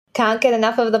Can't get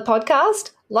enough of the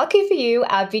podcast? Lucky for you,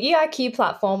 our Video IQ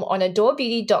platform on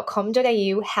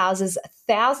adorebeauty.com.au houses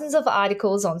thousands of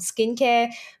articles on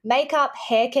skincare, makeup,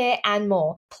 hair care, and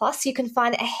more. Plus, you can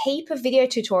find a heap of video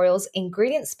tutorials,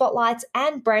 ingredient spotlights,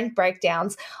 and brand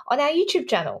breakdowns on our YouTube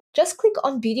channel. Just click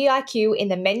on Beauty IQ in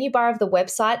the menu bar of the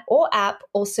website or app,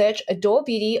 or search Adore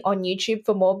Beauty on YouTube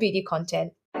for more beauty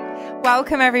content.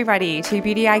 Welcome, everybody, to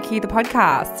Beauty IQ, the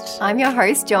podcast. I'm your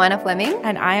host, Joanna Fleming.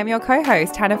 And I am your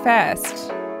co-host, Hannah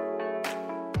First.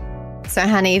 So,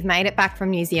 Hannah, you've made it back from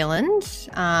New Zealand.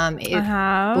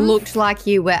 It looked like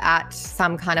you were at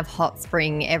some kind of hot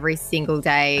spring every single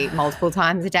day, multiple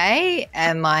times a day.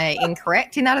 Am I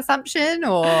incorrect in that assumption?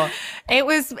 Or It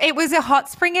was a hot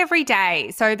spring every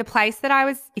day. So the place that I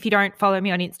was, if you don't follow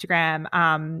me on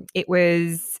Instagram, it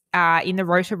was in the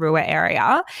Rotorua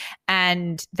area,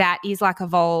 and that is like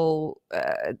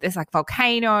there's like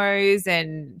volcanoes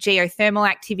and geothermal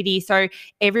activity. So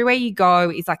everywhere you go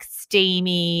is like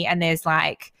steamy, and there's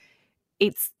like,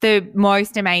 it's the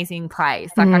most amazing place.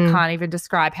 Like I can't even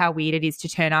describe how weird it is to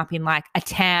turn up in like a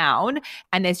town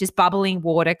and there's just bubbling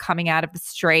water coming out of the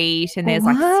street and there's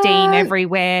like steam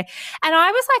everywhere. And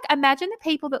I was like, imagine the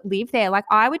people that live there. Like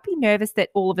I would be nervous that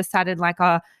all of a sudden like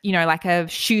a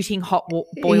shooting hot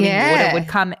boiling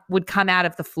water would come out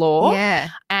of the floor. Yeah.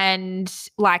 And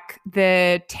like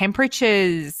the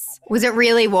temperatures. Was it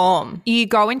really warm? You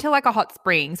go into like a hot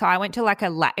spring. So I went to like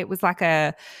it was like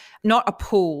not a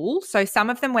pool. So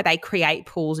some of them where they create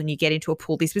pools and you get into a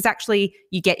pool. This was actually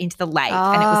you get into the lake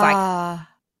and it was like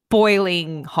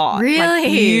boiling hot. Really? Like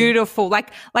beautiful.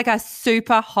 Like a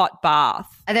super hot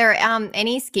bath. Are there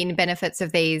any skin benefits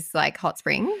of these like hot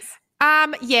springs?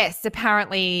 Yes,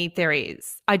 apparently there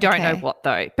is. I don't know what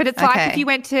though. But it's like if you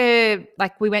went to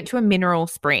we went to a mineral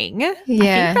spring. Yeah.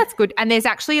 I think that's good. And there's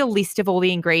actually a list of all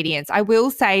the ingredients. I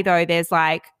will say though, there's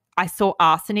like I saw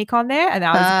arsenic on there and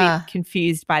I was a bit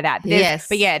confused by that.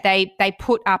 But yeah, they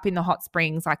put up in the hot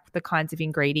springs like the kinds of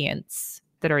ingredients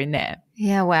that are in there.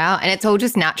 Yeah, wow. And it's all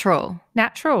just natural.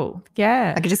 Natural,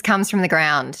 yeah. Like it just comes from the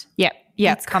ground. Yep.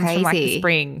 Yeah, it comes from like the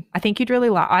spring. I think you'd really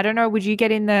like, I don't know, would you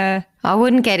get in the... I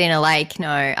wouldn't get in a lake,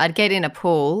 no. I'd get in a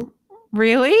pool.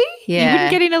 Really? Yeah. You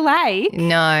wouldn't get in a lake?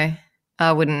 No,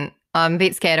 I wouldn't. I'm a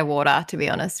bit scared of water, to be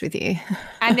honest with you.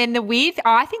 And then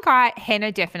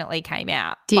henna definitely came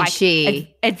out. Did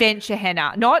she? Adventure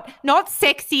henna. Not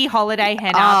sexy holiday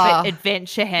henna, but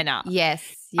adventure henna. Yes.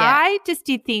 Yeah. I just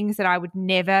did things that I would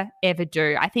never, ever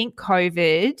do. I think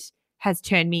COVID has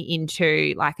turned me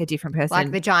into like a different person.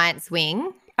 Like the giant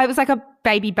swing? It was like a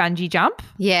baby bungee jump.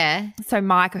 Yeah. So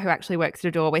Micah, who actually works at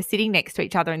Adore, we're sitting next to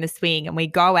each other in the swing and we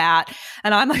go out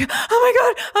and I'm like,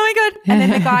 oh my God. And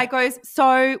then the guy goes,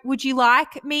 so would you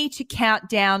like me to count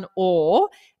down or?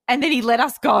 And then he let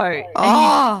us go.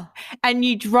 And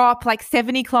you drop like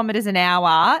 70 kilometers an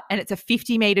hour and it's a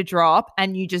 50-meter drop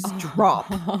and you just drop.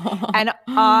 And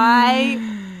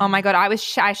oh my God, I was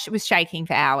shaking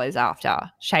for hours after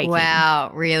shaking.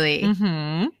 Wow, really?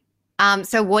 Mm-hmm.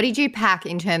 So what did you pack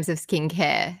in terms of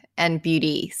skincare and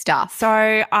beauty stuff? So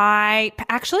I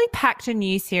actually packed a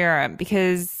new serum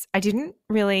because I didn't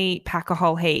really pack a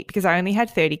whole heap because I only had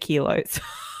 30 kilos.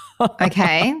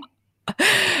 Okay.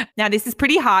 Now, this is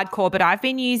pretty hardcore, but I've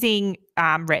been using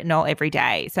retinol every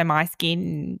day. So my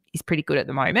skin is pretty good at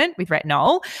the moment with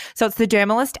retinol. So it's the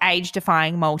Dermalist Age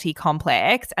Defying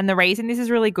Multi-Complex. And the reason this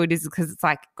is really good is because it's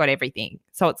like got everything.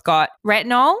 So it's got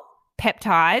retinol,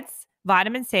 peptides,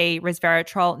 vitamin C,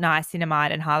 resveratrol,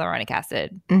 niacinamide, and hyaluronic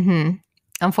acid. Mm-hmm.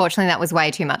 Unfortunately, that was way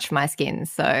too much for my skin,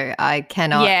 so I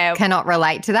cannot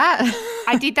relate to that.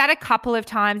 I did that a couple of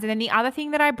times. And then the other thing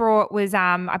that I brought was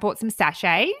I bought some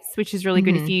sachets, which is really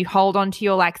good if you hold on to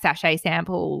your like sachet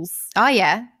samples. Oh,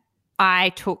 yeah. I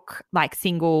took like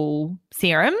single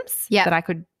serums that I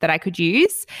could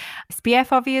use.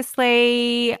 SPF,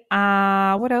 obviously.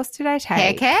 What else did I take?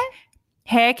 Hair care?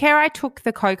 Hair care, I took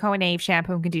the Coco and Eve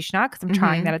shampoo and conditioner because I'm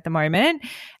trying that at the moment.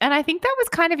 And I think that was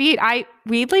kind of it. I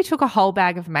weirdly took a whole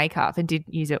bag of makeup and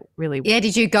didn't use it really well. Yeah,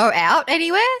 did you go out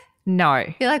anywhere? No.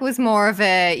 I feel like it was more of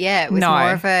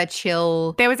a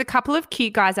chill. There was a couple of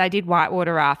cute guys. I did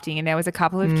whitewater rafting and there was a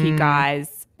couple of cute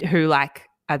guys who like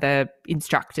are the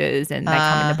instructors and they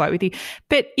come in the boat with you.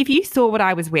 But if you saw what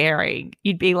I was wearing,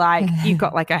 you'd be like, you've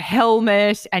got like a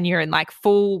helmet and you're in like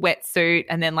full wetsuit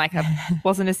and then like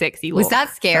wasn't a sexy look. Was that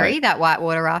scary, that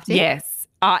whitewater rafting? Yes.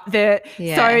 So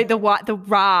the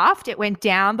raft, it went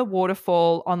down the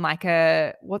waterfall on like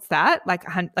a, what's that? Like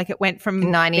it went from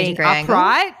 90 being degree angle.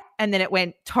 upright and then it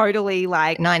went totally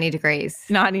like 90 degrees.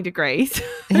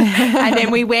 And then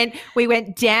we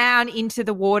went down into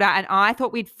the water, and I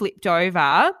thought we'd flipped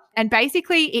over, and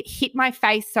basically it hit my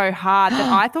face so hard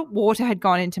that I thought water had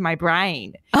gone into my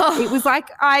brain. It was like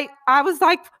I was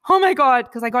like, oh my God,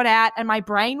 because I got out and my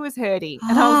brain was hurting.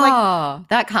 And I was like,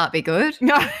 that can't be good.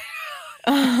 No,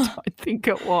 I don't think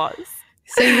it was.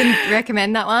 So you wouldn't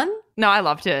recommend that one? No, I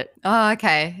loved it. Oh,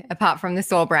 okay. Apart from the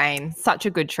sore brain. Such a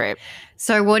good trip.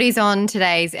 So what is on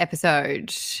today's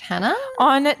episode, Hannah?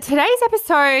 On today's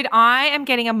episode, I am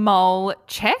getting a mole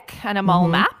check and a mole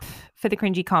map for the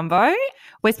Cringy Convo.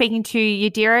 We're speaking to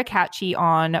Yadira Cauchi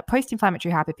on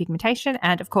post-inflammatory hyperpigmentation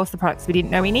and, of course, the products we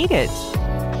didn't know we needed.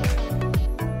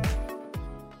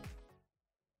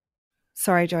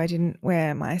 Sorry, Jo, I didn't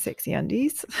wear my sexy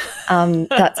undies.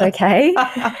 That's okay.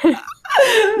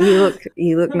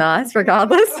 You look nice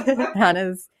regardless.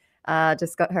 Hannah's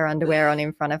just got her underwear on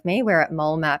in front of me. We're at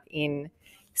Mole Map in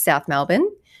South Melbourne.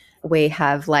 We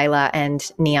have Layla and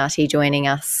Niati joining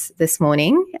us this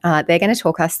morning. They're going to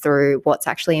talk us through what's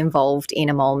actually involved in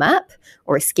a mole map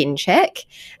or a skin check.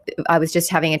 I was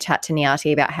just having a chat to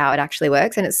Niati about how it actually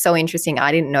works, and it's so interesting.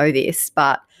 I didn't know this,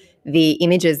 but the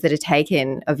images that are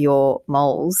taken of your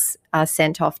moles are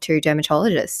sent off to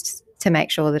dermatologists to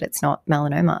make sure that it's not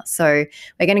melanoma. So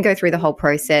we're going to go through the whole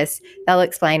process. They'll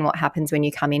explain what happens when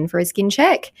you come in for a skin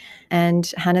check,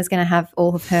 and Hannah's going to have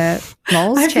all of her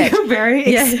moles checked. I feel very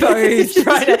exposed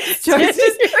right now. Jo's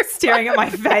just staring at my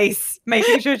face,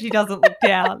 making sure she doesn't look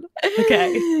down.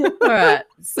 Okay. All right.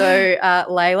 So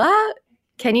Layla,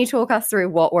 can you talk us through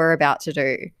what we're about to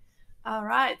do? All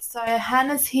right, so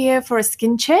Hannah's here for a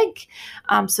skin check.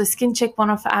 So skin check,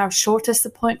 one of our shortest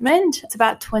appointment. It's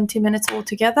about 20 minutes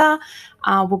altogether.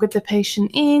 We'll get the patient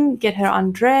in, get her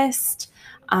undressed.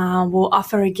 We'll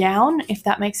offer a gown if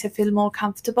that makes her feel more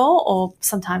comfortable, or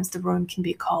sometimes the room can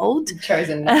be cold.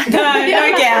 Chosen. No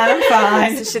gown, I'm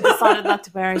fine. So she decided not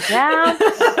to wear a gown.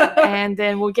 And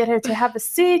then we'll get her to have a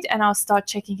seat, and I'll start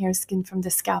checking her skin from the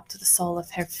scalp to the sole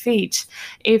of her feet.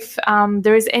 If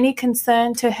there is any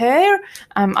concern to her,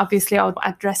 obviously I'll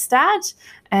address that,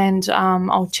 and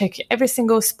I'll check every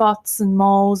single spots and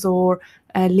moles or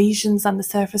lesions on the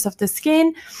surface of the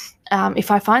skin.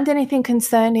 If I find anything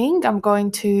concerning, I'm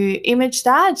going to image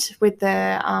that with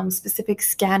the specific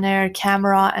scanner,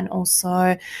 camera, and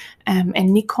also a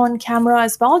Nikon camera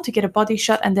as well to get a body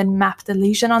shot and then map the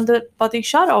lesion on the body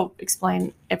shot. I'll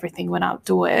explain everything when I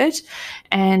do it,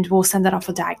 and we'll send that off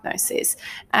for diagnosis.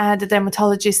 The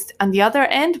dermatologist on the other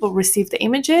end will receive the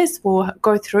images, we'll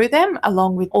go through them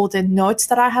along with all the notes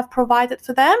that I have provided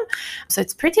for them. So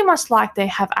it's pretty much like they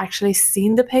have actually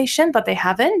seen the patient, but they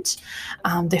haven't.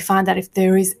 They find that if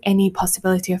there is any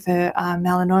possibility of a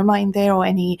melanoma in there or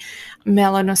any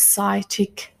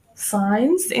melanocytic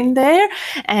signs in there,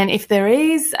 and if there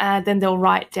is, then they'll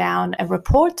write down a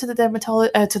report to the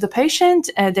to the patient.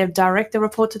 They'll direct the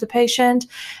report to the patient,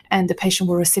 and the patient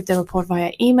will receive the report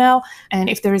via email.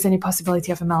 And if there is any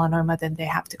possibility of a melanoma, then they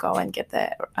have to go and get the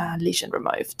lesion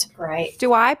removed. Great.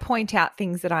 Do I point out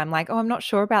things that I'm like, oh, I'm not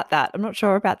sure about that? I'm not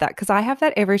sure about that, because I have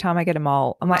that every time I get a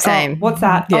mole. I'm like, same. Oh, what's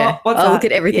that? Yeah. Oh, what's I'll that? look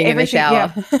at everything in the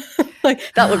shower. Yeah.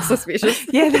 Like, that looks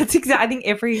suspicious. Yeah, that's exactly. I think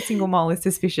every single mole is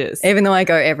suspicious. Even though I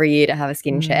go every year to have a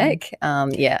skin check.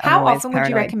 Yeah. How often would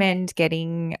you recommend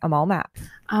getting a mole map?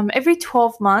 Every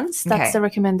 12 months, that's Okay. the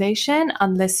recommendation,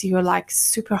 unless you're like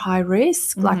super high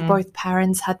risk, like both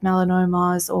parents had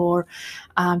melanomas, or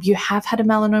you have had a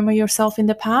melanoma yourself in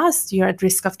the past. You're at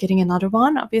risk of getting another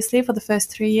one, obviously, for the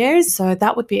first 3 years. So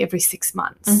that would be every 6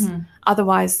 months.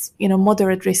 Otherwise,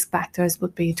 moderate risk factors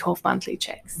would be 12 monthly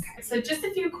checks. Okay. So just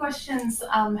a few questions,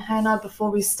 Hannah, before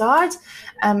we start.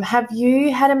 Have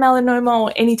you had a melanoma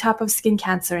or any type of skin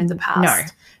cancer in the past?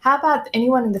 No. How about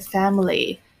anyone in the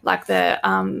family? Like the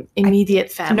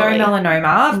immediate family? No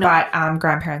melanoma, but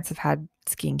grandparents have had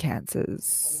skin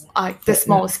cancers. Like the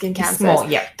small skin cancers. Small,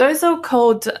 yeah. Those are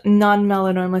called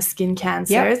non-melanoma skin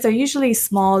cancers. Yep. They're usually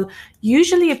small,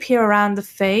 usually appear around the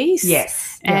face.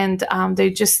 Yes. And they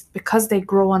just, because they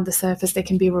grow on the surface, they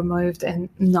can be removed and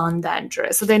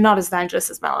non-dangerous. So they're not as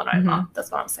dangerous as melanoma. That's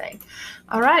what I'm saying.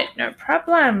 All right, no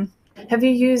problem. Have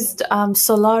you used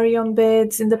solarium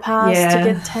beds in the past to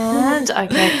get tanned?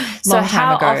 Okay. So Long time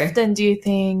how ago. often do you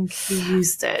think you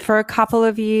used it? For a couple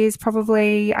of years,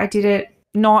 probably. I did it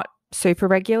not super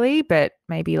regularly, but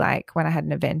maybe like when I had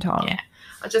an event on. Yeah.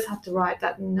 I just have to write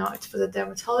that note for the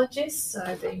dermatologist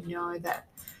so they know that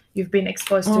you've been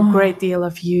exposed to a great deal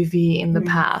of UV in the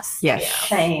past. Yes.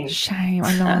 Shame. Shame,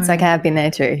 I know. No, it's okay. I've been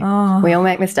there too. Oh. We all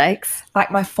make mistakes.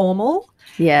 Like my formal,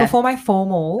 Yeah. Before my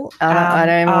formal, I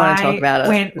don't even want to talk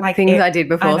about it. Things I did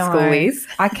before schoolies.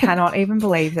 I cannot even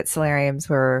believe that solariums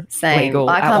were legal.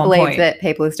 I can't believe that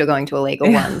people are still going to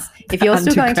illegal ones. If you're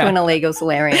still going to an illegal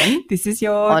solarium, this is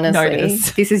your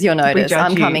notice. This is your notice.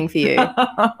 I'm coming for you.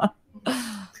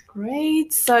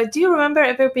 Great. So do you remember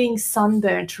ever being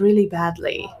sunburnt really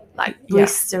badly? Like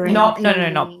blistering? No,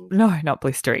 not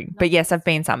blistering. But yes, I've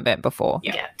been sunburnt before.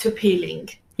 Yeah, to peeling.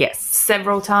 Yes.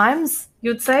 Several times,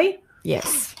 you'd say?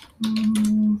 Yes.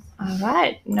 All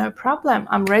right, no problem.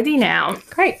 I'm ready now.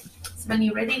 Great. So when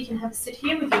you're ready, you can have a sit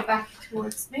here with your back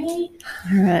towards me.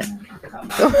 All right.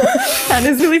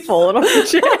 Hannah's really fallen off the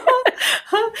chair.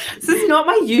 This is not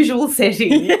my usual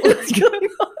setting. What's going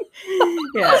on?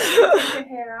 Yeah. Take your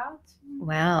hair out.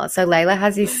 Wow. So Layla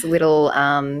has this little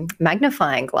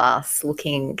magnifying glass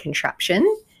looking contraption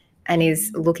and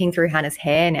is looking through Hannah's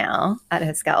hair now at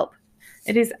her scalp.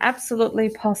 It is absolutely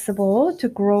possible to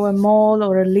grow a mole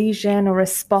or a lesion or a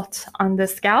spot on the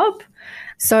scalp.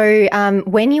 So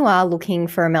when you are looking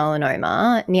for a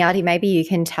melanoma, Niati, maybe you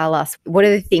can tell us what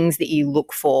are the things that you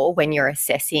look for when you're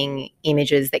assessing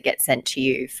images that get sent to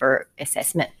you for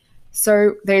assessment?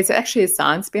 So there's actually a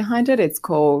science behind it. It's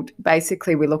called,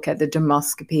 basically we look at the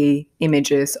dermoscopy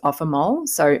images of a mole,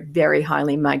 so very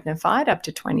highly magnified, up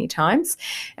to 20 times.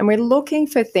 And we're looking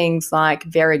for things like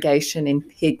variegation in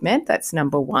pigment, that's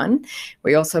number one.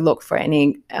 We also look for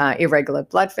any irregular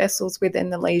blood vessels within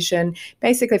the lesion.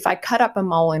 Basically, if I cut up a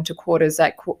mole into quarters,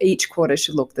 that each quarter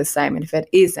should look the same. And if it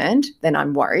isn't, then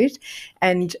I'm worried.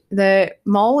 And the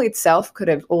mole itself could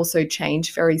have also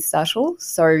changed very subtle.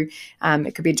 So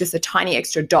it could be just a tiny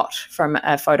extra dot from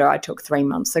a photo I took 3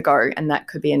 months ago, and that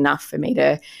could be enough for me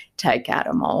to take out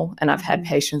a mole. And I've had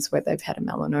patients where they've had a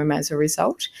melanoma as a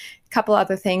result. A couple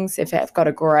other things, if they've got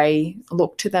a grey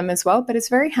look to them as well, but it's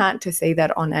very hard to see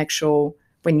that on actual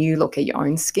when you look at your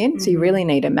own skin. So you really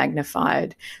need a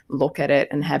magnified look at it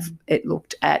and have it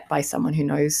looked at by someone who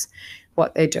knows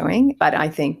what they're doing. But I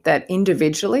think that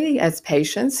individually as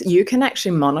patients, you can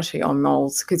actually monitor your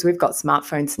moles because we've got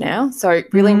smartphones now. So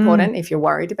really important, if you're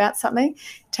worried about something,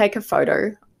 take a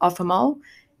photo of a mole,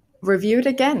 review it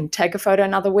again, take a photo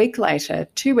another week later,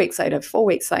 2 weeks later, 4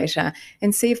 weeks later,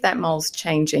 and see if that mole's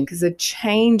changing, because the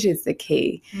change is the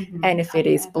key. And if it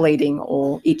is bleeding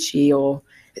or itchy or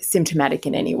symptomatic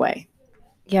in any way.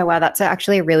 Yeah, wow, that's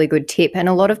actually a really good tip. And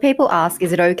a lot of people ask,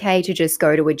 is it okay to just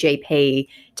go to a GP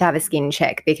to have a skin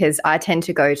check? Because I tend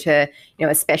to go to,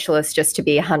 a specialist just to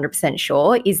be 100%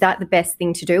 sure. Is that the best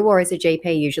thing to do, or is a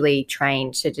GP usually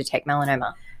trained to detect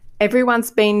melanoma?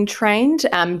 Everyone's been trained.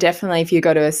 Definitely if you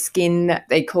go to a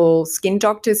they call skin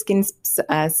doctor, skin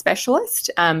specialist.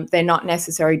 They're not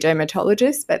necessarily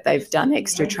dermatologists, but they've done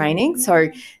extra training. So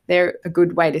they're a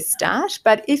good way to start.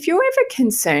 But if you're ever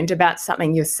concerned about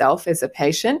something yourself as a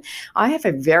patient, I have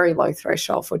a very low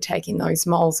threshold for taking those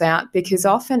moles out, because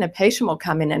often a patient will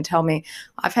come in and tell me,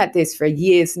 I've had this for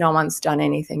years, no one's done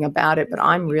anything about it, but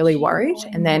I'm really worried.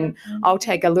 And then I'll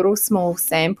take a little small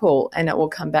sample and it will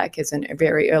come back as a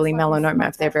very early melanoma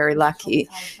if they're very lucky.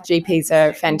 GPs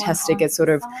are fantastic at sort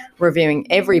of reviewing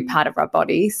every part of our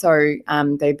body, so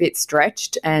they're a bit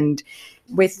stretched. And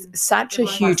with such a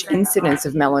huge incidence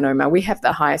of melanoma, we have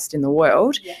the highest in the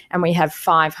world, and we have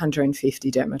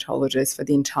 550 dermatologists for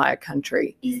the entire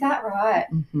country. Is that right?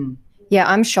 Mm-hmm. Yeah,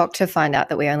 I'm shocked to find out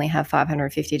that we only have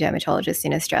 550 dermatologists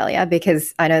in Australia,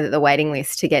 because I know that the waiting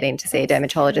list to get in to see a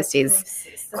dermatologist is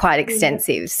quite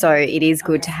extensive. So it is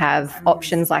good to have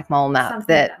options like MoleMap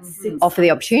that offer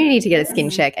the opportunity to get a skin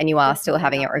check, and you are still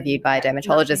having it reviewed by a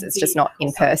dermatologist. It's just not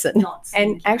in person.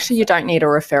 And actually you don't need a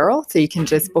referral, so you can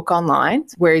just book online,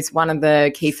 whereas one of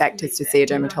the key factors to see a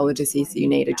dermatologist is you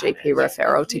need a GP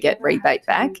referral to get rebate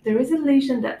back. There is a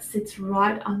lesion that sits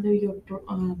right under your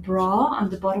bra, on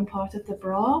the bottom part of the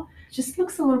bra. Just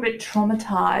looks a little bit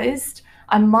traumatized.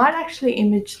 I might actually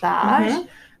image that.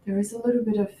 There is a little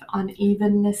bit of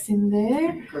unevenness in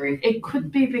there. It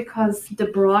could be because the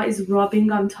bra is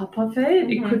rubbing on top of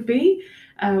it. It could be.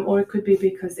 Or it could be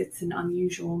because it's an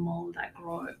unusual mole that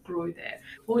grow there.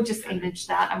 We'll just image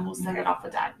that and we'll send it off for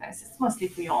diagnosis, mostly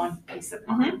for your own peace of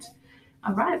mind.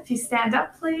 All right, if you stand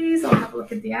up, please, I'll have a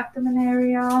look at the abdomen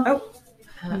area.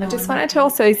 I just wanted to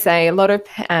also say a lot of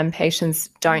patients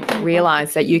don't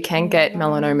realise that you can get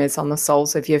melanomas on the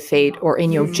soles of your feet or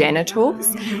in your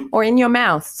genitals or in your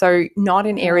mouth, so not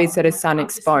in areas that are sun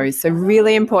exposed. So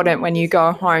really important when you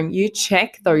go home, you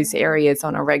check those areas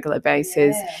on a regular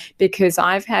basis, because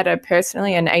I've had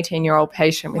personally an 18-year-old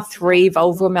patient with 3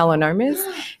 vulvar melanomas,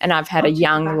 and I've had a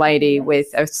young lady with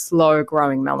a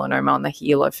slow-growing melanoma on the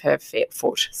heel of her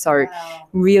foot. So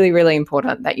really, really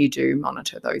important that you do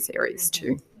monitor those areas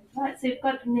too. Right, so you've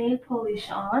got nail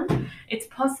polish on. It's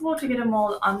possible to get a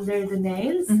mole under the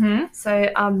nails.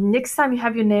 So next time you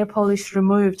have your nail polish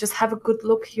removed, just have a good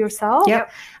look yourself.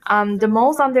 Yep. The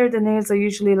moles under the nails are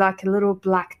usually like a little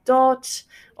black dot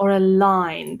or a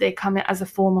line. They come in as a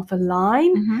form of a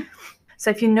line. So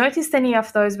if you noticed any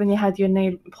of those when you had your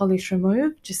nail polish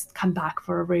removed, just come back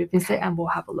for a revisit and we'll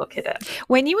have a look at it.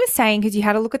 When you were saying, because you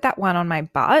had a look at that one on my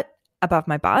butt, above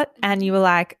my butt, and you were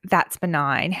like, that's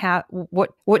benign.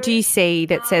 What do you see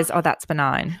that says, oh, that's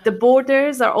benign? The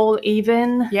borders are all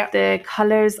even. Yep. The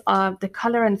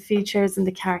color and features and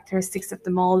the characteristics of the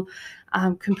mole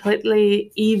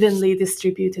completely evenly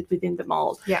distributed within the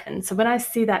mole. Yeah. And so when I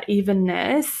see that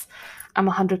evenness, I'm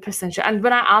 100% sure. And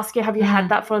when I ask you, have you had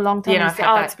that for a long time? Yeah, You say,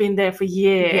 oh, it's been there for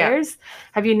years. Yeah.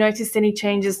 Have you noticed any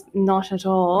changes? Not at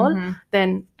all.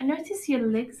 Then I notice your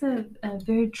legs are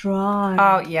very dry.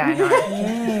 Oh, yeah, I know.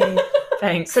 Yeah.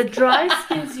 Thanks. So dry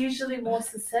skin's usually more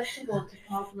susceptible to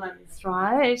problems,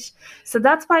 right? So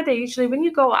that's why they usually, when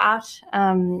you go out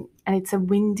and it's a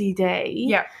windy day,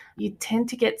 you tend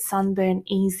to get sunburn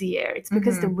easier. It's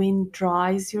because the wind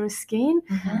dries your skin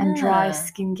and dry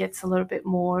skin gets a little bit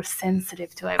more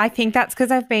sensitive to it. I think that's because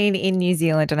I've been in New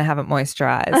Zealand and I haven't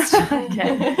moisturised.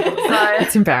 Okay. So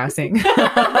It's embarrassing. sorry,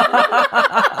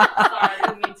 I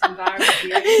didn't mean to embarrass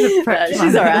you.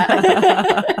 She's all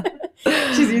right.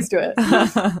 She's used to it.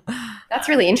 That's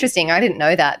really interesting. I didn't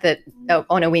know that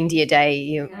on a windier day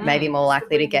you may be more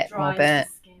likely to get more burnt.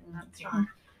 That's right.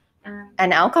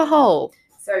 And alcohol.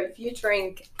 So if you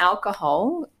drink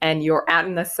alcohol and you're out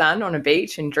in the sun on a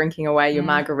beach and drinking away your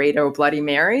margarita or Bloody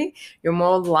Mary, you're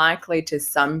more likely to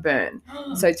sunburn.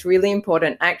 So it's really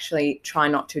important. Actually, try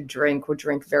not to drink or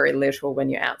drink very little when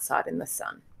you're outside in the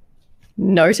sun.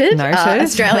 Noted.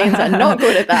 Australians are not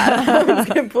good at that. I'm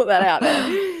just going to put that out there.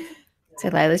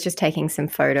 So Layla's just taking some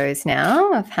photos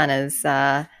now of Hannah's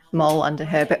mole under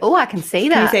her. But I can see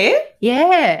that. Can you see it?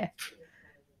 Yeah.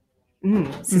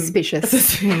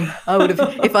 Suspicious. I would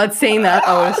have, if I'd seen that,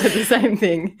 I would have said the same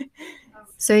thing.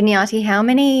 So Niati, how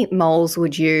many moles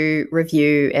would you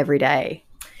review every day?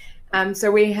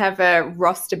 So we have a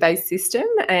roster-based system,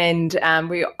 and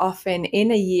we often,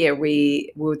 in a year,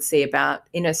 we would see about,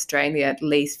 in Australia, at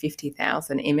least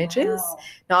 50,000 images. Wow.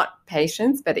 Not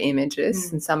patients, but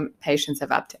images. And some patients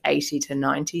have up to 80 to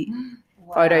 90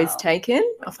 photos taken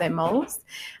of their moles.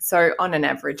 So on an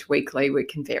average weekly, we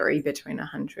can vary between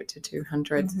 100 to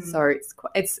 200. So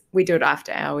we do it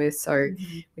after hours. So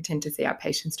we tend to see our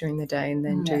patients during the day and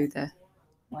then do the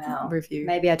review.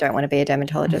 Maybe I don't want to be a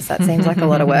dermatologist. That seems like a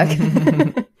lot of work.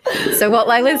 So what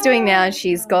Layla's doing now,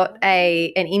 she's got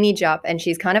an image up and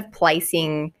she's kind of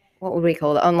placing, what would we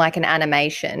call it, on like an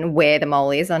animation where the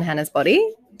mole is on Hannah's body.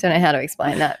 Don't know how to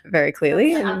explain that very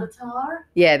clearly. The avatar?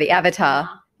 Yeah, the avatar.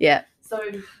 Yeah. So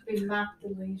we mapped the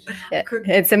lesion. Yeah.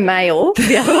 It's a male.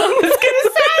 The other one was going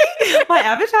to say. My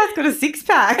avatar's got a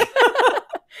six-pack.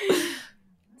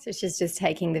 So she's just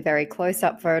taking the very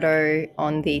close-up photo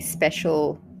on the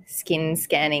special skin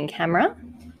scanning camera.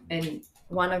 And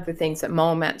one of the things that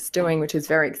MoleMap's doing, which is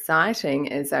very exciting,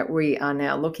 is that we are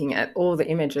now looking at all the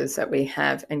images that we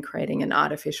have and creating an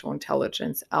artificial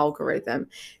intelligence algorithm.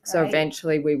 So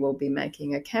eventually we will be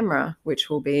making a camera which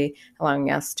will be allowing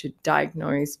us to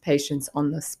diagnose patients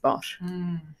on the spot.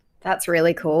 That's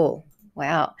really cool.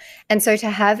 Wow. And so to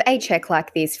have a check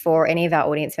like this for any of our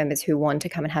audience members who want to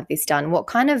come and have this done, what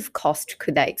kind of cost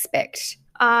could they expect?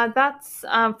 That's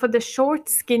for the short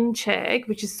skin check,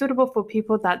 which is suitable for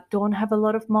people that don't have a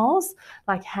lot of moles,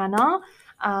 like Hannah.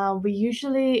 We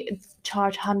usually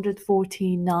charge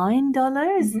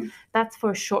 $149. That's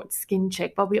for a short skin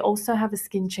check. But we also have a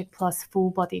skin check plus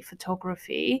full body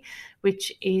photography,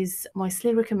 which is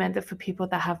mostly recommended for people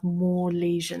that have more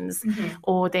lesions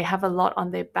or they have a lot on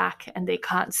their back and they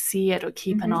can't see it or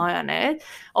keep an eye on it.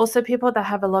 Also, people that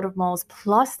have a lot of moles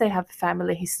plus they have a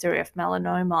family history of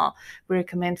melanoma, we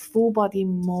recommend full body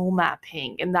mole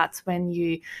mapping. And that's when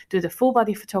you do the full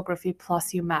body photography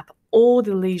plus you map all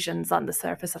the lesions on the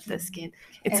surface of the skin.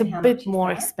 It's a bit more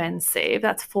expensive.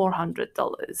 That's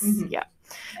 $400. Yeah.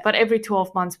 But every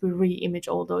 12 months, we re-image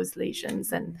all those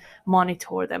lesions and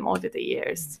monitor them over the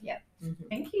years. Yeah.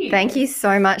 Thank you. Thank you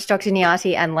so much, Dr.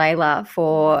 Niati and Layla,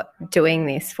 for doing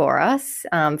this for us.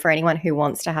 For anyone who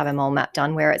wants to have a mole map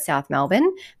done, we're at South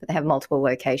Melbourne, but they have multiple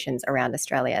locations around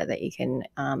Australia that you can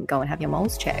go and have your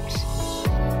moles checked.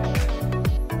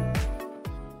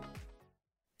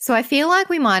 So I feel like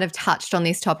we might have touched on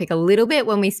this topic a little bit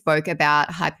when we spoke about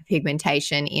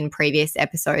hyperpigmentation in previous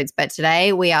episodes, but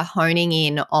today we are honing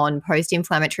in on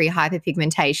post-inflammatory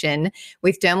hyperpigmentation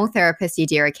with dermal therapist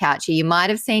Yadira Couchy. You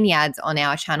might have seen the ads on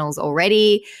our channels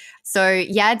already. So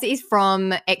Yads is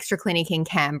from Extra Clinic in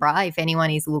Canberra, if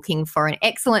anyone is looking for an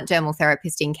excellent dermal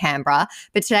therapist in Canberra.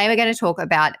 But today we're going to talk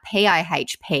about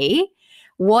PIHP.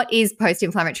 What is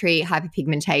post-inflammatory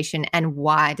hyperpigmentation and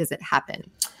why does it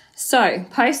happen? So,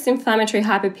 post-inflammatory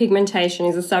hyperpigmentation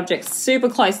is a subject super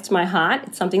close to my heart.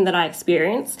 It's something that I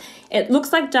experience. It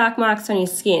looks like dark marks on your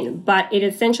skin, but it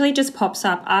essentially just pops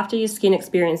up after your skin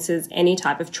experiences any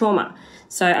type of trauma.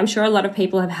 So I'm sure a lot of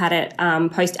people have had it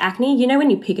post-acne. You know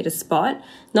when you pick at a spot?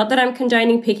 Not that I'm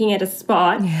condoning picking at a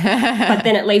spot, but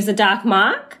then it leaves a dark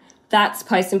mark. That's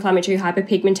post-inflammatory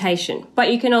hyperpigmentation.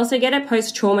 But you can also get it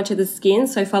post-trauma to the skin.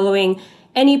 So following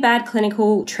any bad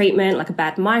clinical treatment, like a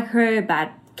bad micro,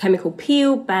 bad chemical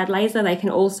peel, bad laser, they can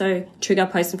also trigger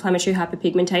post-inflammatory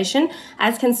hyperpigmentation.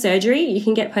 As can surgery, you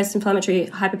can get post-inflammatory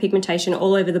hyperpigmentation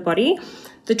all over the body.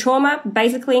 The trauma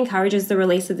basically encourages the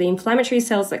release of the inflammatory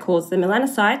cells that cause the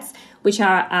melanocytes, which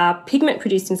are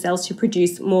pigment-producing cells to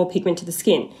produce more pigment to the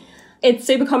skin. It's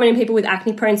super common in people with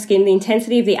acne-prone skin. The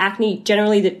intensity of the acne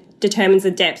generally determines the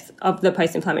depth of the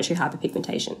post-inflammatory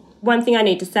hyperpigmentation. One thing I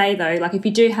need to say though, like if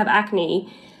you do have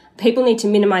acne, people need to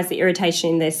minimize the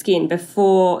irritation in their skin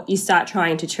before you start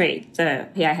trying to treat the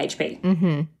PIHP.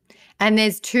 Mm-hmm. And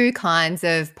there's two kinds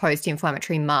of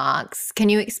post-inflammatory marks. Can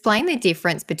you explain the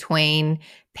difference between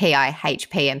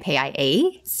PIHP and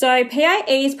PIE? So PIE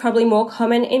is probably more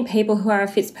common in people who are a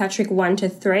Fitzpatrick 1 to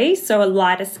 3, so a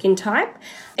lighter skin type.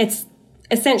 It's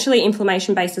essentially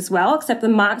inflammation-based as well, except the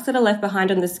marks that are left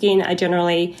behind on the skin are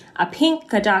generally a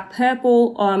pink, a dark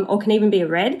purple, or can even be a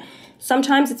red.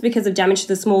 Sometimes it's because of damage to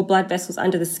the small blood vessels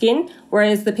under the skin,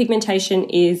 whereas the pigmentation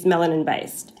is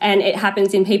melanin-based. And it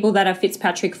happens in people that are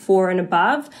Fitzpatrick 4 and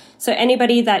above. So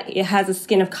anybody that has a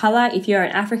skin of colour, if you're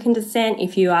an African descent,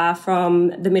 if you are from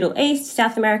the Middle East,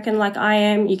 South American like I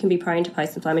am, you can be prone to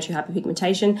post-inflammatory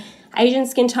hyperpigmentation. Asian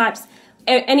skin types,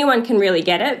 anyone can really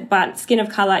get it, but skin of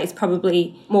colour is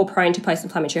probably more prone to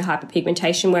post-inflammatory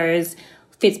hyperpigmentation, whereas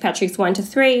Fitzpatrick's 1 to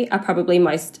 3 are probably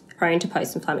most prone to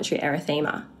post-inflammatory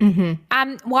erythema.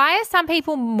 Mm-hmm. Why are some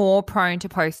people more prone to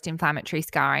post-inflammatory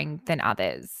scarring than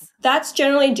others? That's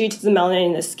generally due to the melanin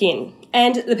in the skin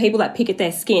and the people that pick at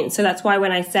their skin. So that's why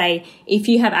when I say if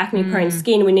you have acne-prone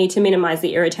skin, we need to minimise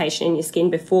the irritation in your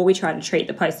skin before we try to treat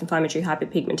the post-inflammatory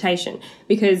hyperpigmentation,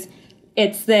 because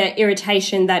it's the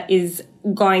irritation that is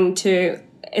going to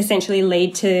essentially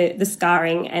lead to the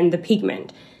scarring and the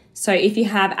pigment. So if you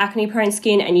have acne-prone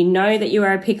skin and you know that you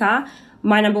are a picker,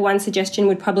 my number one suggestion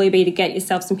would probably be to get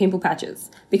yourself some pimple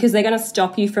patches, because they're going to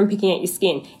stop you from picking at your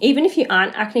skin. Even if you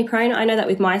aren't acne prone, I know that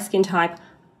with my skin type,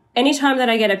 anytime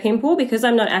that I get a pimple, because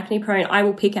I'm not acne prone, I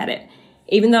will pick at it,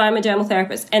 even though I'm a dermal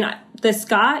therapist. And the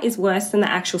scar is worse than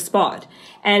the actual spot.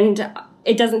 And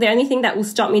the only thing that will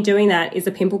stop me doing that is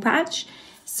a pimple patch.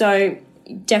 So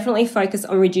definitely focus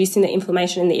on reducing the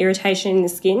inflammation and the irritation in the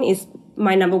skin is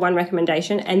my number one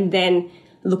recommendation. And then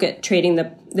look at treating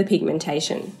the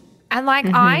pigmentation. And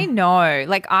I know,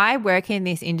 I work in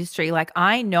this industry,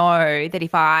 I know that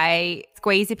if I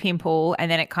squeeze a pimple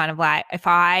and then it kind of if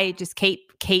I just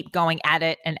keep going at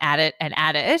it and at it and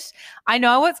at it, I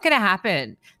know what's going to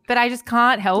happen, but I just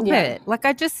can't help it.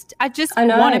 I just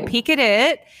want to pick at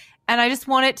it and I just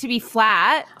want it to be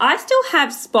flat. I still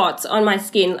have spots on my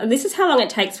skin. This is how long it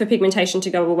takes for pigmentation to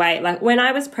go away. When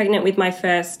I was pregnant with my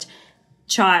first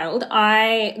child,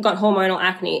 I got hormonal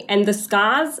acne, and the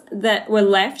scars that were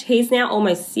left, he's now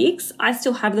almost 6, I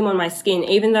still have them on my skin,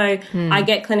 even though I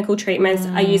get clinical treatments,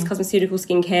 I use cosmeceutical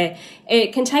skincare.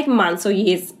 It can take months or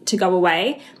years to go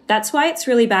away. That's why it's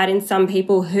really bad in some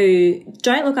people who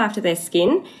don't look after their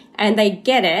skin and they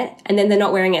get it and then they're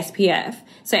not wearing SPF.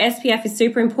 So SPF is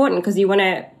super important because you want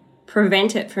to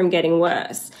prevent it from getting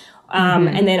worse.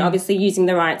 And then obviously using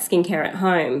the right skincare at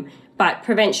home. But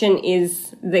prevention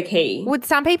is the key. Would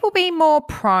some people be more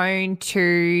prone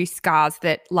to scars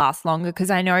that last longer?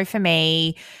 Because I know for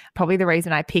me, probably the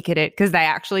reason I pick at it, because they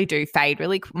actually do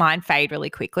mine fade really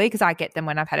quickly because I get them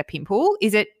when I've had a pimple.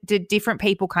 Do different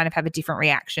people kind of have a different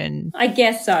reaction? I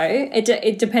guess so.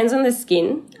 It depends on the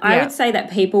skin. Yeah. I would say that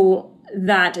people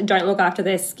that don't look after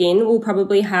their skin will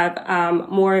probably have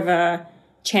more of a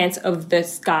chance of the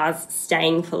scars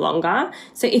staying for longer.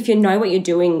 So if you know what you're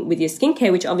doing with your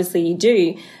skincare, which obviously you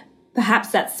do, perhaps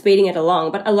that's speeding it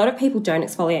along. But a lot of people don't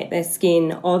exfoliate their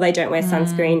skin or they don't wear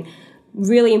sunscreen.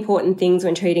 Really important things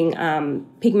when treating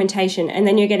pigmentation. And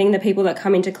then you're getting the people that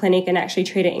come into clinic and actually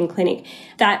treat it in clinic.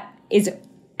 That is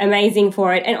amazing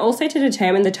for it. And also to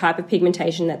determine the type of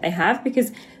pigmentation that they have,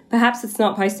 because perhaps it's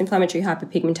not post-inflammatory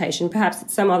hyperpigmentation. Perhaps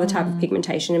it's some other type of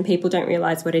pigmentation and people don't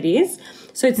realise what it is.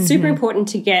 So it's super important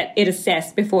to get it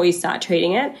assessed before you start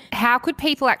treating it. How could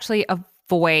people actually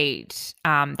avoid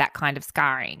that kind of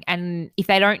scarring? And if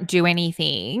they don't do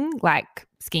anything like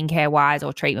skincare wise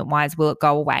or treatment wise, will it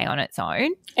go away on its own?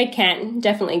 It can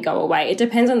definitely go away. It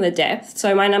depends on the depth.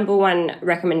 So my number one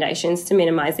recommendation is to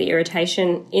minimize the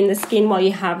irritation in the skin while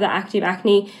you have the active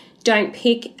acne. Don't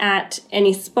pick at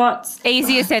any spots.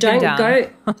 Easier said than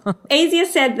done. Easier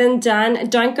said than done.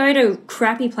 Don't go to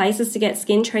crappy places to get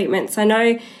skin treatments. I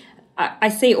know I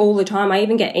see all the time. I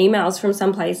even get emails from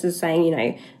some places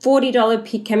saying,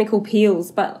 $40 chemical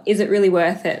peels, but is it really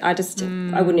worth it? I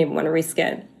wouldn't even want to risk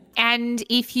it. And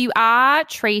if you are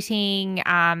treating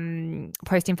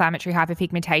post-inflammatory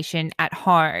hyperpigmentation at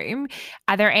home,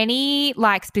 are there any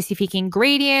like specific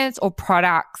ingredients or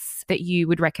products that you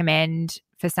would recommend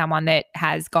for someone that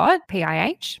has got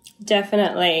PIH?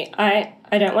 Definitely. I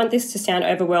don't want this to sound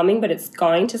overwhelming, but it's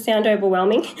going to sound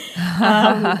overwhelming.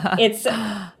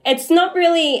 It's not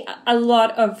really a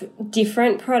lot of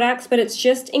different products, but it's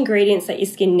just ingredients that your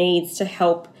skin needs to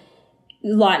help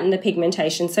lighten the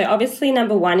pigmentation. So obviously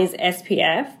number one is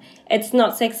SPF. It's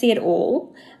not sexy at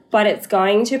all, but it's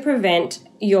going to prevent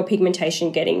your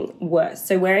pigmentation getting worse.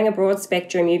 So wearing a broad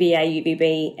spectrum UVA,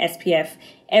 UVB, SPF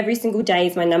every single day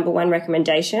is my number one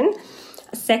recommendation.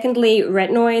 Secondly,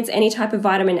 retinoids, any type of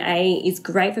vitamin A is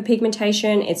great for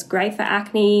pigmentation. It's great for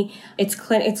acne. It's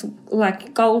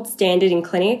like gold standard in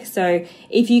clinic. So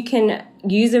if you can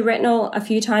use a retinol a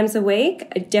few times a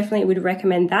week, I definitely would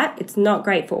recommend that. It's not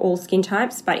great for all skin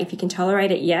types, but if you can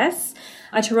tolerate it, yes.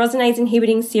 A tyrosinase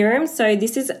inhibiting serum. So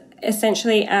this is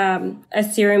essentially a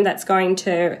serum that's going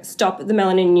to stop the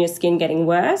melanin in your skin getting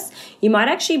worse. You might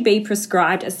actually be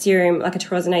prescribed a serum, like a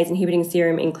tyrosinase inhibiting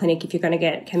serum in clinic if you're going to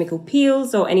get chemical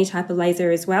peels or any type of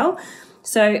laser as well.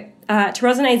 So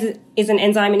tyrosinase is an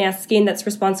enzyme in our skin that's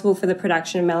responsible for the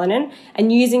production of melanin,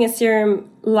 and using a serum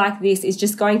like this is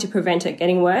just going to prevent it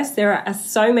getting worse. There are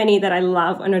so many that I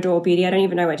love on Adore Beauty, I don't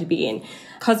even know where to begin.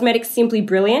 Cosmetics Simply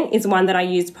Brilliant is one that I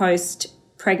use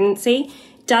post-pregnancy.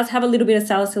 Does have a little bit of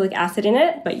salicylic acid in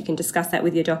it, but you can discuss that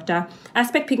with your doctor.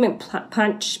 Aspect Pigment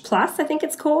Punch Plus, I think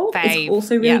it's called. It's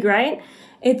also really great.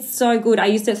 It's so good. I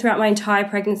used it throughout my entire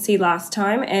pregnancy last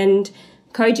time, and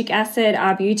kojic acid,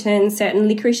 arbutin, certain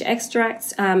licorice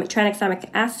extracts, tranexamic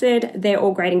acid, they're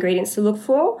all great ingredients to look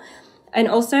for. And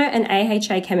also an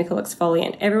AHA chemical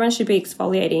exfoliant. Everyone should be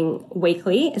exfoliating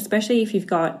weekly, especially if you've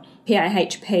got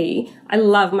PIHP. I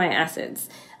love my acids.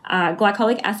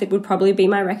 Glycolic acid would probably be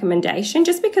my recommendation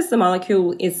just because the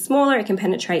molecule is smaller, it can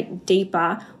penetrate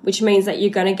deeper, which means that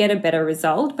you're going to get a better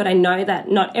result. But I know that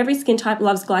not every skin type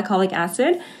loves glycolic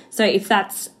acid. So if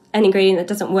that's an ingredient that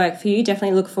doesn't work for you,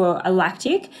 definitely look for a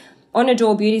lactic. On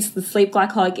Adore Beauty, the Sleep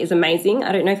Glycolic is amazing.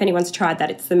 I don't know if anyone's tried that.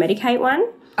 It's the Medik8 one.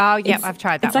 Oh, yeah, I've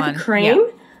tried that one. It's like a cream.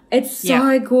 Yep. It's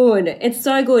so good. It's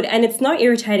so good. And it's not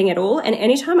irritating at all. And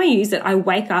anytime I use it, I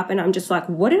wake up and I'm just like,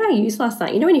 what did I use last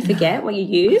night? You know when you forget what you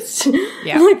used?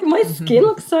 Yeah. Like my skin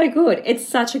looks so good. It's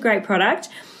such a great product.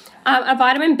 A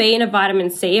vitamin B and a vitamin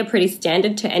C are pretty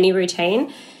standard to any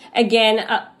routine. Again,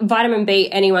 vitamin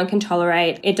B, anyone can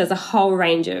tolerate. It does a whole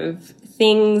range of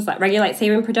things like regulate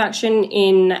sebum production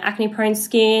in acne-prone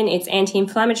skin. It's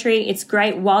anti-inflammatory. It's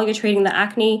great while you're treating the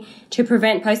acne to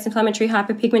prevent post-inflammatory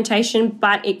hyperpigmentation,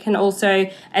 but it can also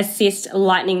assist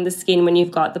lightening the skin when you've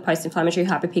got the post-inflammatory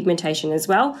hyperpigmentation as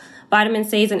well. Vitamin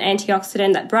C is an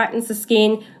antioxidant that brightens the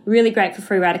skin, really great for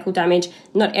free radical damage.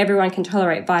 Not everyone can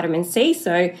tolerate vitamin C,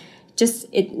 so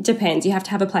it depends. You have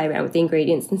to have a play around with the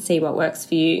ingredients and see what works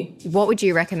for you. What would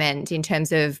you recommend in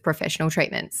terms of professional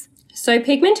treatments? So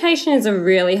pigmentation is a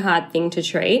really hard thing to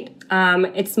treat.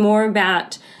 It's more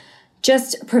about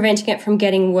just preventing it from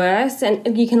getting worse,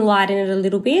 and you can lighten it a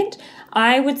little bit.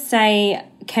 I would say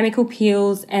chemical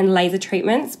peels and laser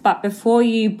treatments, but before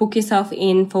you book yourself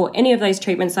in for any of those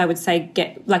treatments, I would say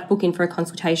book in for a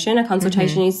consultation. A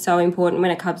consultation is so important when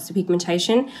it comes to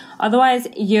pigmentation. Otherwise,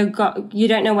 you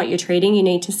don't know what you're treating. You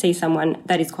need to see someone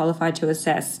that is qualified to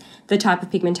assess the type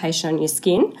of pigmentation on your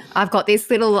skin. I've got this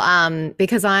little,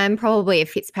 because I'm probably a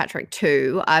Fitzpatrick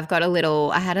too, I had a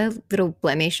little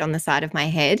blemish on the side of my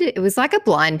head. It was like a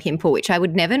blind pimple, which I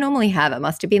would never normally have. It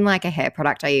must have been like a hair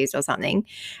product I used or something.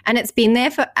 And it's been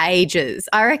there for ages.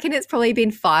 I reckon it's probably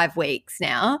been 5 weeks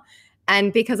now.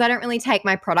 And because I don't really take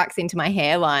my products into my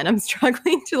hairline, I'm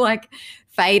struggling to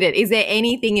fade it. Is there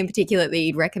anything in particular that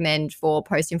you'd recommend for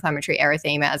post-inflammatory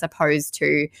erythema as opposed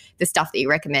to the stuff that you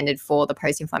recommended for the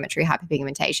post-inflammatory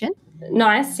hyperpigmentation?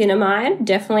 Niacinamide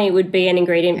definitely would be an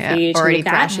ingredient for you to already look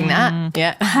at. thrashing that.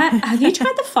 Yeah. Have you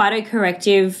tried the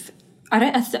phytocorrective?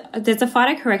 There's a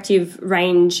phytocorrective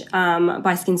range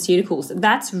by SkinCeuticals.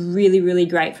 That's really, really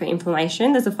great for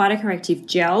inflammation. There's a phytocorrective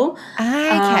gel.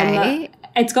 Okay.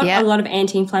 It's got a lot of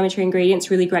anti-inflammatory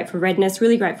ingredients, really great for redness,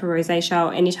 really great for rosacea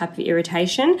or any type of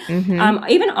irritation.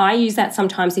 Even I use that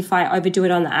sometimes if I overdo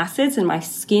it on the acids and my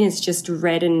skin is just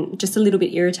red and just a little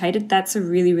bit irritated. That's a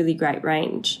really, really great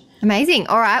range. Amazing.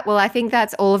 All right. Well, I think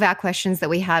that's all of our questions that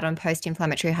we had on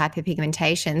post-inflammatory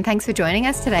hyperpigmentation. Thanks for joining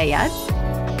us today, Yaz.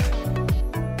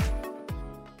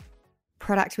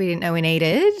 Product we didn't know we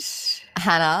needed.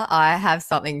 Hannah, I have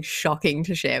something shocking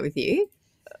to share with you.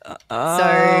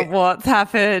 So what's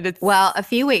happened? Well, a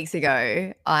few weeks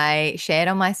ago, I shared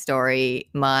on my story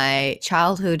my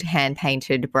childhood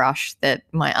hand-painted brush that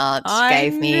my aunt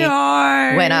gave me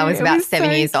when I was about 7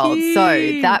 years old.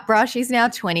 So that brush is now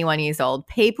 21 years old.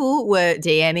 People were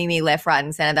DMing me left, right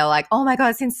and center. They were like, oh my God,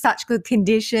 it's in such good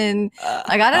condition.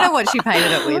 Like, I don't know what she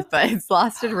painted it with, but it's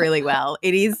lasted really well.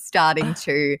 It is starting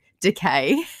to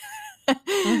decay.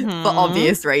 For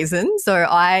obvious reasons. So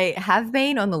I have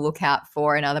been on the lookout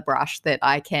for another brush that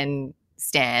I can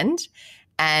stand,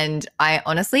 and I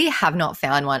honestly have not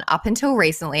found one up until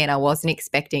recently, and I wasn't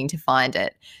expecting to find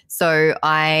it. So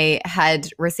I had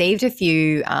received a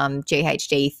few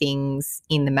GHD things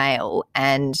in the mail,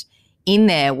 and in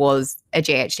there was a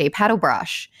GHD paddle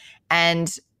brush.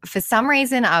 And for some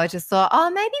reason I was just thought, oh,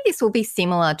 maybe this will be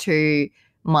similar to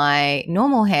my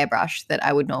normal hairbrush that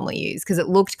I would normally use, because it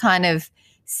looked kind of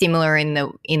similar in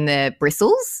the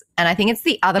bristles, and I think it's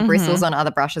the other bristles on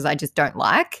other brushes I just don't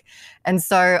like. And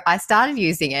so I started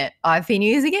using it. I've been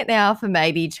using it now for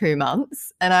maybe 2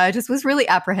 months, and I just was really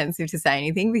apprehensive to say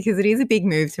anything because it is a big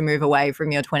move to move away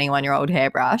from your 21-year-old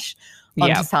hairbrush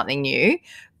onto something new.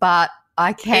 But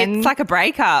I can. It's like a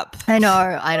breakup. I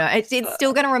know. It's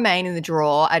still going to remain in the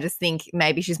drawer. I just think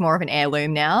maybe she's more of an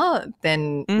heirloom now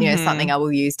than something I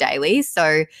will use daily.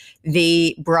 So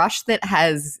the brush that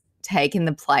has taken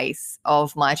the place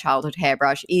of my childhood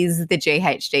hairbrush is the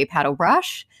GHD paddle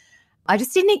brush. I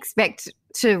just didn't expect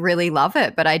to really love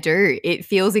it, but I do. It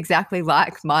feels exactly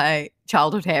like my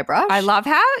childhood hairbrush. I love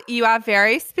how you are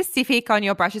very specific on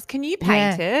your brushes. Can you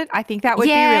paint it? I think that would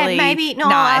be really maybe. No,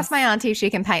 nice. I'll ask my auntie if she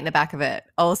can paint the back of it.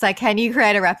 I'll say, can you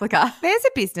create a replica? There's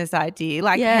a business idea,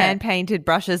 like hand-painted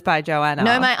brushes by Joanna.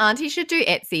 No, my auntie should do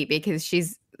Etsy because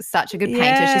she's such a good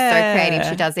painter. She's so creative.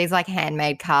 She does these like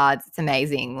handmade cards. It's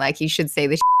amazing. Like, you should see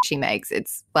the she makes.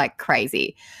 It's like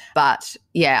crazy. But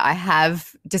yeah, I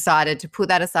have decided to put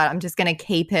that aside. I'm just going to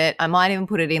keep it. I might even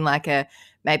put it in like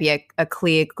maybe a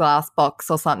clear glass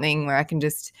box or something where I can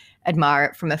just admire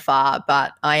it from afar.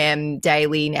 But I am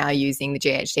daily now using the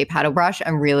GHD paddle brush.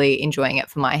 I'm really enjoying it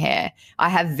for my hair. I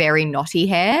have very knotty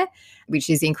hair, which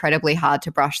is incredibly hard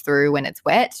to brush through when it's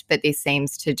wet, but this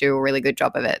seems to do a really good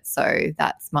job of it. So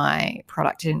that's my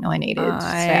product I didn't know I needed.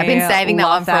 I've been saving that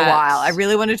one for a while. I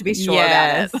really wanted to be sure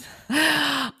about it.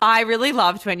 I really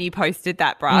loved when you posted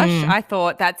that brush. I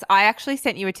thought I actually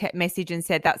sent you a message and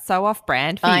said that's so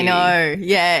off-brand for you. I know.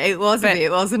 Yeah, it was a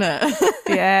bit, wasn't it?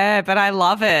 Yeah, but I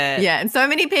love it. Yeah, and so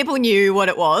many people knew what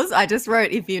it was. I just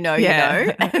wrote, if you know, you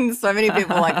know. And so many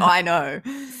people were like, I know.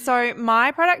 So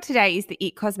my product today is the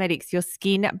IT Cosmetics Your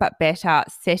Skin But Better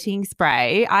Setting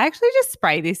Spray. I actually just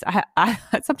spray this. I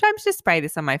sometimes just spray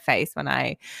this on my face when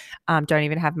I don't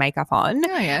even have makeup on.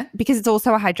 Oh, yeah. Because it's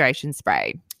also a hydration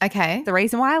spray. Okay. The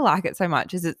reason why I like it so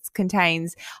much is it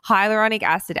contains hyaluronic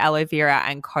acid, aloe vera,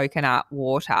 and coconut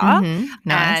water. Nice.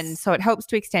 And so it helps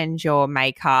to extend your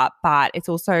makeup, but it's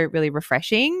also really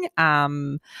refreshing.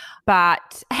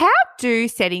 But how do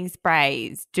setting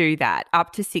sprays do that?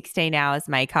 Up to 16 hours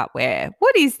makeup wear.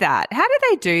 What is that? How do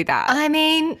they do that? I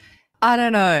mean, I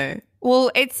don't know.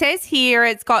 Well, it says here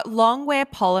it's got long wear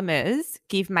polymers,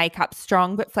 give makeup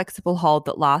strong but flexible hold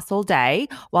that lasts all day,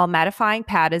 while mattifying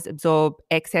powders absorb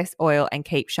excess oil and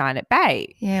keep shine at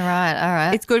bay. Yeah, right. All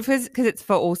right. It's good because it's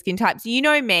for all skin types. You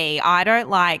know me, I don't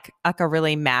like a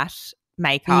really matte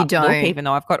makeup look, even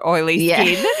though I've got oily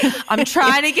skin. I'm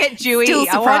trying to get dewy. Still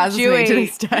surprises me to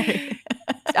this day.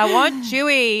 I want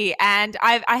dewy, and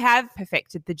I have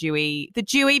perfected the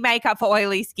dewy makeup for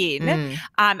oily skin.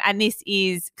 And this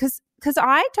is because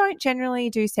I don't generally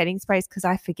do setting sprays because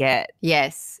I forget.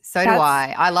 Yes, so do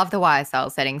I. I love the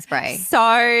YSL setting spray. So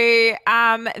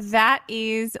that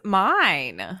is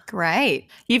mine. Great.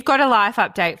 You've got a life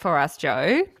update for us,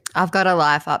 Jo. I've got a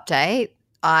life update.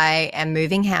 I am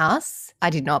moving house. I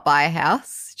did not buy a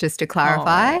house, just to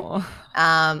clarify.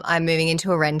 I'm moving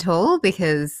into a rental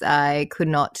because I could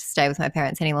not stay with my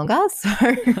parents any longer. So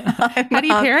how do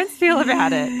your parents feel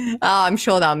about it? I'm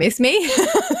sure they'll miss me.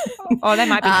 Oh, they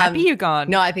might be happy you're gone.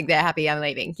 No, I think they're happy I'm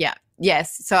leaving. Yeah.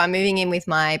 Yes. So I'm moving in with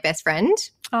my best friend,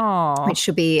 which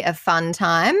should be a fun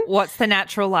time. What's the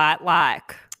natural light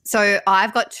like? So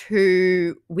I've got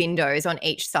 2 windows on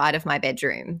each side of my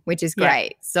bedroom, which is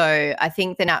great. Yeah. So I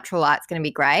think the natural light's going to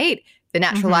be great. The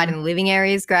natural light in the living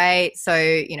area is great. So,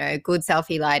 you know, good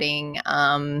selfie lighting,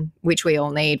 which we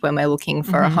all need when we're looking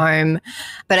for a home.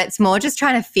 But it's more just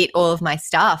trying to fit all of my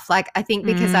stuff. Like, I think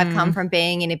because I've come from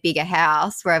being in a bigger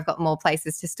house where I've got more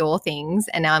places to store things,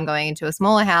 and now I'm going into a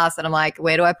smaller house and I'm like,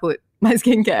 where do I put my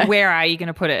skincare? Where are you going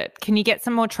to put it? Can you get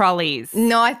some more trolleys?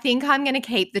 No, I think I'm going to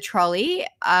keep the trolley.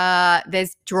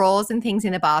 There's drawers and things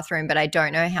in the bathroom, but I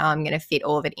don't know how I'm going to fit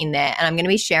all of it in there. And I'm going to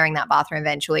be sharing that bathroom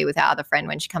eventually with our other friend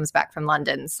when she comes back from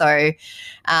London. So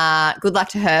good luck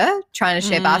to her trying to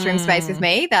share bathroom space with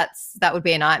me. That would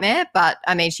be a nightmare. But,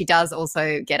 I mean, she does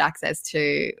also get access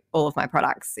to all of my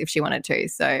products if she wanted to.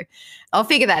 So I'll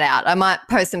figure that out. I might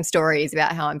post some stories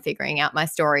about how I'm figuring out my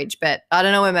storage, but I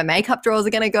don't know where my makeup drawers are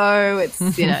going to go.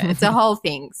 It's, you know, it's a whole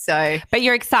thing. So, but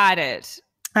you're excited.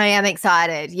 I am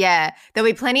excited. Yeah. There'll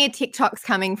be plenty of TikToks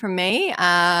coming from me. Me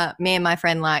and my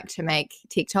friend like to make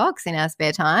TikToks in our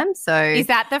spare time. So is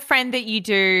that the friend that you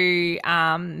do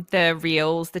the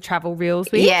reels, the travel reels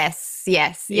with? Yes.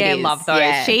 Yeah, love those.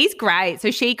 Yeah. She's great.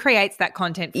 So she creates that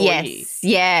content for you.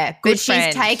 Yeah. Good but friend.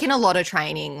 She's taken a lot of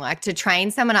training, like to train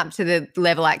someone up to the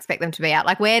level I expect them to be at.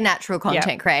 Like, we're natural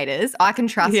content creators. I can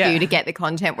trust you to get the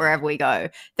content wherever we go.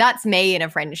 That's me in a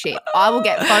friendship. I will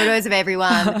get photos of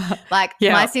everyone. Like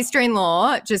my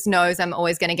sister-in-law just knows I'm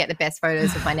always going to get the best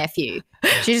photos of my nephew.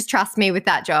 She just trusts me with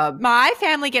that job. My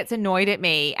family gets annoyed at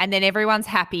me and then everyone's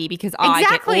happy because I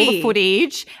get all the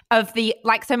footage of the,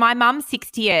 like, so my mum's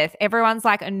 60th, everyone's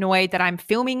like annoyed that I'm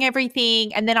filming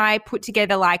everything, and then I put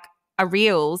together like a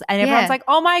reels and everyone's like,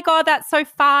 oh my God, that's so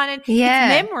fun. And it's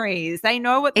memories. They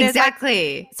know what there's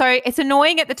exactly. Like, so it's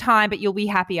annoying at the time, but you'll be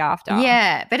happy after.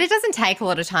 Yeah, but it doesn't take a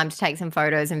lot of time to take some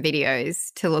photos and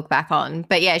videos to look back on.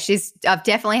 But yeah, I've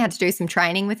definitely had to do some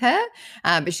training with her,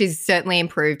 but she's certainly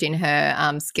improved in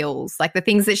her skills. Like the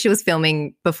things that she was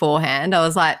filming beforehand, I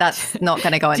was like, that's not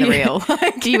going to go in the reel.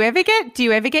 Do you ever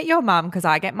get your mum? Because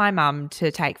I get my mum to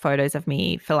take photos of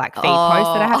me for like feed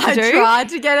posts that I have to do. I tried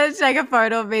to get her to take a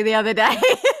photo of me the other day.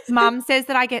 Mum says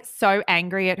that I get so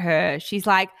angry at her. She's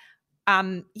like,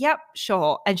 yep,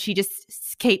 sure. And she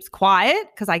just keeps quiet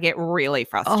because I get really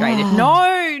frustrated.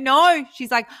 No.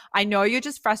 She's like, I know you're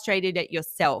just frustrated at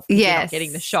yourself because you're not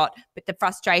getting the shot, but the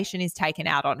frustration is taken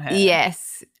out on her.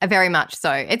 Yes, very much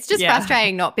so. It's just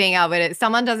frustrating not being able to –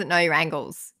 someone doesn't know your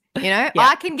angles. You know,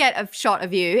 I can get a shot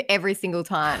of you every single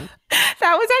time.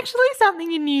 That was actually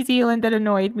something in New Zealand that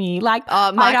annoyed me. Like,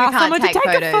 Micah can't take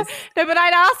photos. But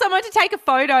I'd ask someone to take a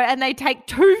photo and they take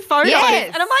 2 photos. Yes.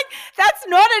 And I'm like, that's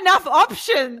not enough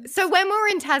options. So when we were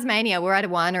in Tasmania, we were at a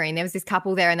winery and there was this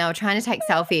couple there and they were trying to take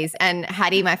selfies, and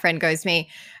Hattie, my friend, goes to me,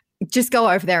 just go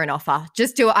over there and offer.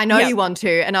 Just do it. I know you want to.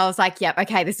 And I was like, yep,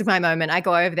 okay, this is my moment. I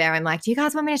go over there and like, do you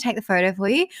guys want me to take the photo for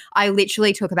you? I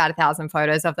literally took about 1,000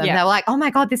 photos of them. They were like, oh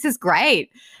my God, this is great.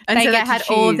 And so they had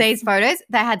all of these photos.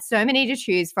 They had so many to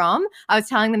choose from. I was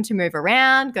telling them to move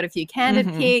around, got a few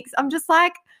candid pics. I'm just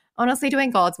like, honestly doing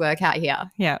God's work out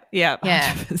here. Yeah.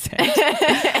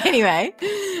 100%. Anyway,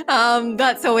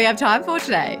 that's all we have time for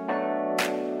today.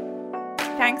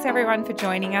 Thanks everyone for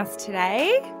joining us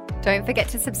today. Don't forget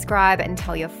to subscribe and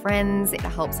tell your friends. It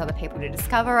helps other people to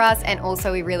discover us. And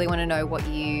also, we really want to know what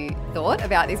you thought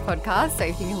about this podcast. So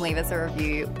if you can leave us a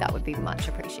review, that would be much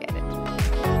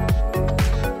appreciated.